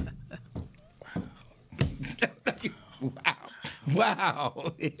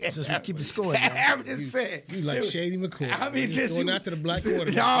 Wow. Since we keep the score down. I'm just saying. You like Shady McCoy. I mean, since going you after the black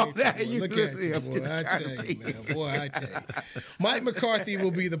quarterback. Look at you, boy. I tell you, man. Boy, I tell you. Mike McCarthy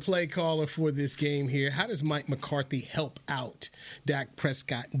will be the play caller for this game here. How does Mike McCarthy help out Dak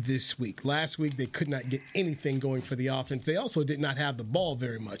Prescott this week? Last week, they could not get anything going for the offense. They also did not have the ball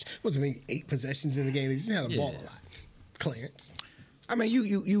very much. It wasn't maybe 8 possessions in the game. They just didn't have the ball a lot. Clarence. I mean,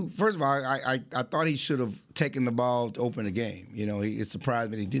 you. First of all, I thought he should have taken the ball to open the game. You know, it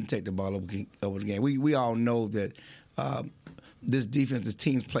surprised me that he didn't take the ball over the game. We all know that this defense, this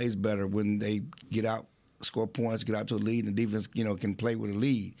team plays better when they get out, score points, get out to a lead, and the defense, can play with a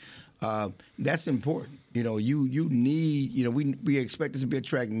lead. That's important. You need. We expect this to be a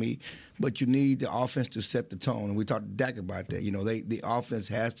track meet, but you need the offense to set the tone. And we talked to Dak about that. The offense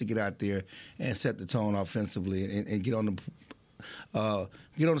has to get out there and set the tone offensively and get on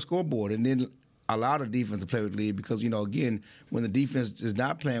the scoreboard, and then allow the defense to play with the lead. Because again, when the defense is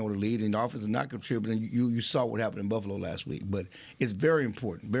not playing with the lead and the offense is not contributing, you saw what happened in Buffalo last week. But it's very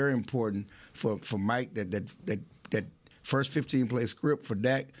important for Mike that first 15 play script for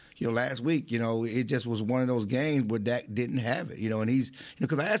Dak. Last week, it just was one of those games where Dak didn't have it. And he's,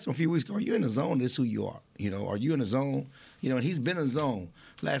 because I asked him a few weeks ago, are you in the zone? This is who you are. Are you in the zone? And he's been in the zone.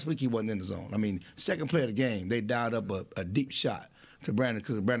 Last week he wasn't in the zone. I mean, second play of the game, they dialed up a deep shot to Brandon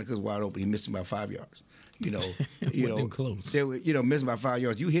Cooks. Brandon Cooks wide open. He missed him by 5 yards. Close. They missed by 5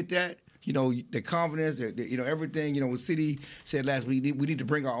 yards. You hit that. The confidence, everything. What City said last week, we need to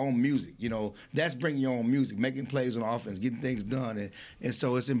bring our own music. That's bringing your own music, making plays on offense, getting things done. And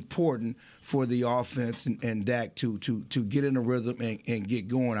so it's important for the offense and Dak to get in a rhythm and get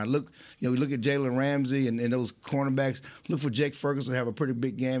going. I look, we look at Jalen Ramsey and those cornerbacks. Look for Jake Ferguson to have a pretty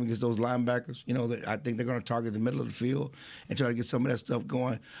big game against those linebackers. I think they're going to target the middle of the field and try to get some of that stuff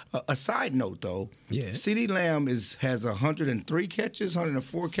going. A side note, though, CeeDee Lamb has 103 catches,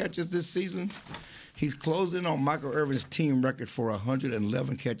 104 catches this season. He's closed in on Michael Irvin's team record for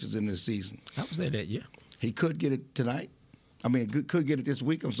 111 catches in this season. How was that year? He could get it tonight. I mean, could get it this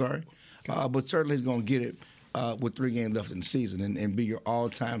week, I'm sorry. But certainly he's going to get it with 3 games left in the season and be your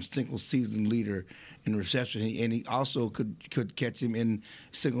all-time single-season leader in reception. And he also could catch him in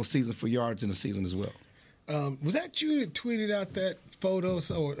single season for yards in the season as well. Was that you that tweeted out that photo,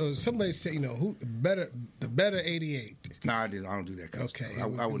 or somebody said, who the better 88? No, I didn't. I don't do that kind of stuff. I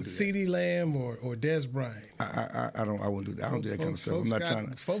wouldn't do that. CeeDee Lamb or Dez Bryant. I wouldn't do that. I don't do that kind of stuff. I'm not trying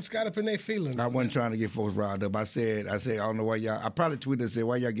to. Folks got up in their feelings. I wasn't trying to get folks riled up. I said I don't know why y'all. I probably tweeted and said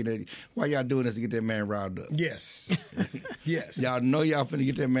why y'all doing this to get that man riled up. Yes. Yes. Y'all know y'all finna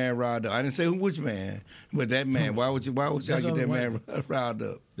get that man riled up. I didn't say which man, but that man. Why would y'all get that man riled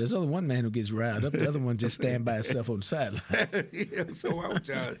up? There's only one man who gets riled up. The other one just stand by himself on the sideline. So why would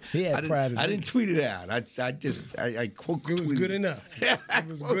y'all? I didn't tweet it out. I quote. It was good enough. It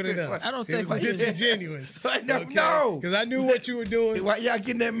was good enough. I don't think it was disingenuous. No, because I knew what you were doing. Why y'all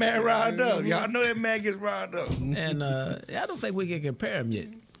getting that man riled up? Y'all know that man gets riled up. And I don't think we can compare him yet,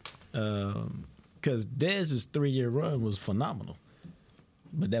 because Dez's 3-year run was phenomenal,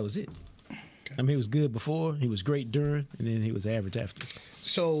 but that was it. I mean, he was good before, he was great during, and then he was average after.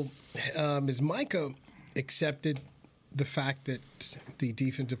 So, has Micah accepted the fact that the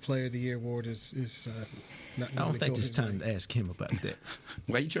Defensive Player of the Year award is not? I don't think it's time to ask him about that.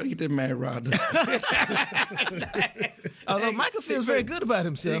 Why you trying to get that man riled up? Although Micah feels very good about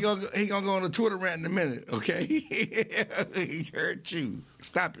himself. He gonna go on a Twitter rant in a minute, okay? He hurt you.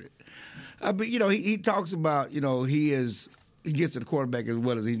 Stop it. But he talks about he gets to the quarterback as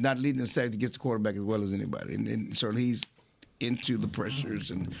well as he's not leading the sacks. He gets the quarterback as well as anybody, and certainly he's into the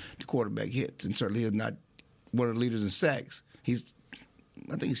pressures and the quarterback hits, and certainly he's not one of the leaders in sacks. I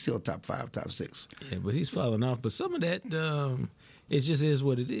think he's still top 5, top 6. Yeah, but he's falling off. But some of that, it just is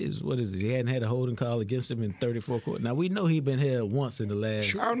what it is. What is it? He hadn't had a holding call against him in 34 quarters. Now, we know he's been held once in the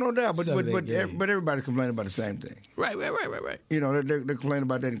last. I don't know that, but everybody's complaining about the same thing. Right. They're complaining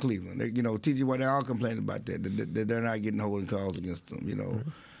about that in Cleveland. T.J. Watt, they all complaining about that they're not getting holding calls against them.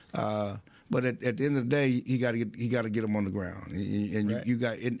 Mm-hmm. But at the end of the day, he got to get them on the ground, and right. you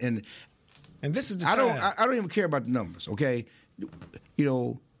got and this is the I time. don't even care about the numbers. Okay,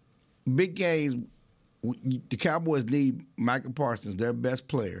 big games. The Cowboys need Micah Parsons, their best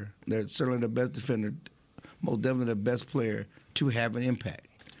player. They're certainly their best defender, most definitely their best player, to have an impact.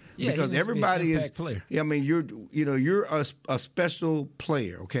 Yeah, because everybody is. Player. Yeah, I mean, you're a special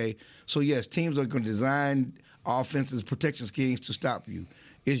player. Okay, so yes, teams are going to design offenses, protection schemes to stop you.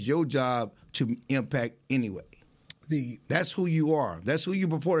 It's your job to impact anyway. That's who you are. That's who you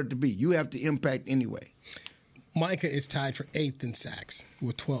purported to be. You have to impact anyway. Micah is tied for 8th in sacks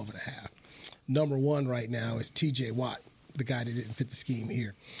with 12.5. Number 1 right now is T.J. Watt the guy that didn't fit the scheme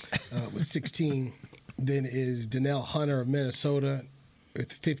here, with 16. Then is Danielle Hunter of Minnesota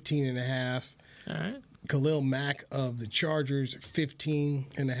with 15.5. All right. Khalil Mack of the Chargers,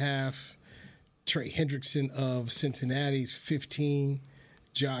 15.5. Trey Hendrickson of Cincinnati's 15.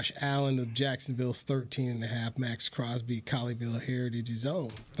 Josh Allen of Jacksonville's 13.5. Max Crosby, Colleyville Heritage's own,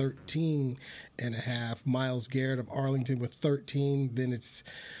 13.5. Myles Garrett of Arlington with 13. Then it's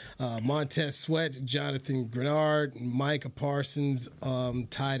Montez Sweat, Jonathan Grenard, Micah Parsons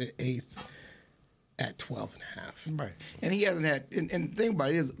tied at 8th at 12.5. Right. And he hasn't had, and the thing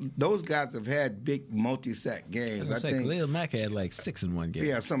about it is, those guys have had big multi-sack games. I think Khalil Mack had like 6 in one game.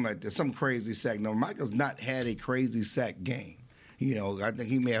 Yeah, something like that, some crazy sack. No, Michael's not had a crazy sack game. You know, I think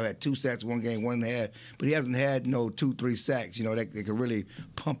he may have had 2 sacks one game, 1.5, but he hasn't had 2-3 sacks. You know, that could really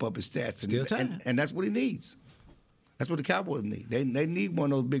pump up his stats. Still time. And that's what he needs. That's what the Cowboys need. They need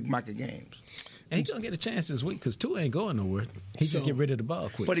one of those big Micah games. And he's going to get a chance this week because Tua ain't going nowhere. He just get rid of the ball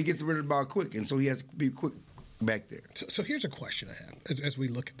quick. But he gets rid of the ball quick, and so he has to be quick back there. So here's a question I have as we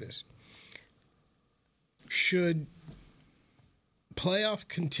look at this. Should playoff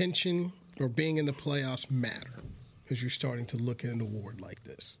contention or being in the playoffs matter as you're starting to look at an award like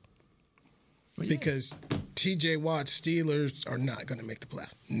this? Well, yeah. Because T.J. Watt's Steelers are not going to make the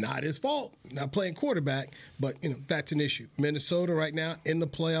playoffs. Not his fault. Not playing quarterback, but that's an issue. Minnesota right now in the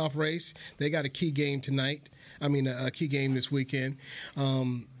playoff race. They got a key game tonight. A key game this weekend.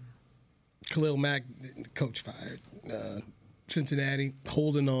 Khalil Mack, coach fired. Cincinnati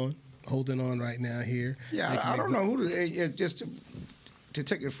holding on right now here. Yeah, I don't know who just to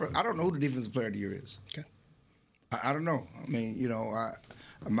take it first. I don't know who the defensive player of the year is. Okay. I don't know. I mean,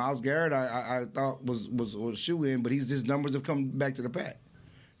 Myles Garrett, I thought was shoe-in, but his numbers have come back to the pack.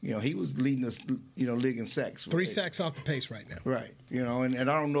 He was leading us, league in sacks. 3 sacks off the pace right now. Right.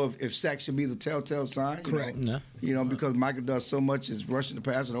 And I don't know if sacks should be the telltale sign. Correct. No. Because Michael does so much is rushing the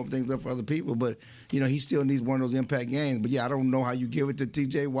pass and open things up for other people, but he still needs one of those impact games. But yeah, I don't know how you give it to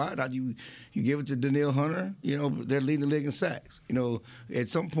T.J. Watt. How you give it to Danielle Hunter. They're leading the league in sacks. At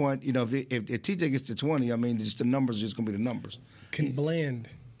some point, if T.J. gets to 20, just the numbers are just going to be the numbers. Can Bland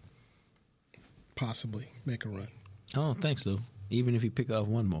possibly make a run? I don't think so. Even if he pick off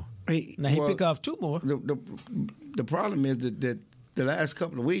one more. He pick off 2 more. The problem is that the last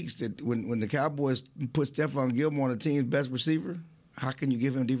couple of weeks, that when the Cowboys put Stephon Gilmore on the team's best receiver, how can you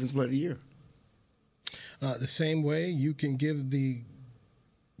give him Defensive Player of the Year? The same way you can give the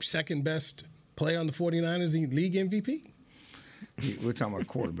second best player on the 49ers the league MVP. We're talking about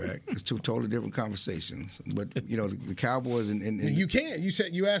quarterback. It's 2 totally different conversations. But the Cowboys and you can.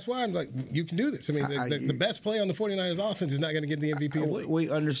 You asked why. I'm like, you can do this. The best player on the 49ers offense is not going to get the MVP.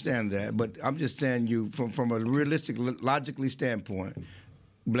 We understand that, but I'm just saying from a realistic, logically standpoint,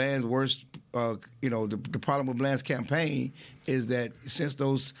 Bland's worst. The problem with Bland's campaign is that since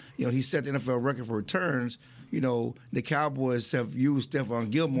those, he set the NFL record for returns. The Cowboys have used Stephon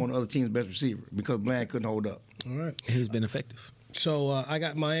Gilmore on other teams' best receiver because Bland couldn't hold up. All right, he's been effective. So I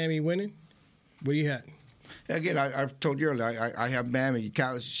got Miami winning. What do you have? Again, I told you earlier, I have Miami.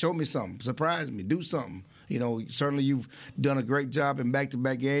 Show me something. Surprise me. Do something. Certainly you've done a great job in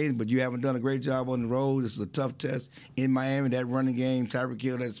back-to-back games, but you haven't done a great job on the road. This is a tough test in Miami, that running game, Tyreek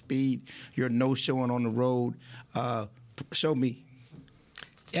Hill, that speed. You're no-showing on the road. Show me.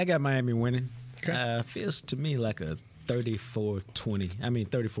 Yeah, I got Miami winning. Okay. Feels to me like a 34-20.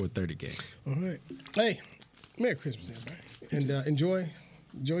 34-30 game. All right. Hey, Merry Christmas, everybody. And enjoy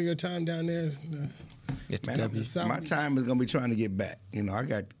your time down there. My time is going to be trying to get back. I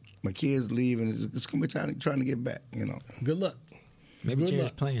got my kids leaving. It's going to be trying to get back. Good luck. Maybe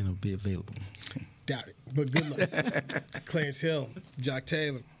Jared's playing will be available. Doubt it, but good luck. Clarence Hill, Jock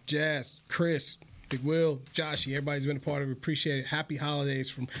Taylor, Jazz, Chris, Big Will, Joshy, everybody's been a part of it. Appreciate it. Happy holidays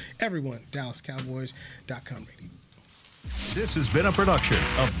from everyone. DallasCowboys.com radio. This has been a production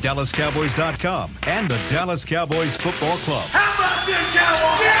of DallasCowboys.com and the Dallas Cowboys Football Club. How about this,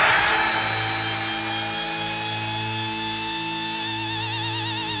 Cowboys? Yeah!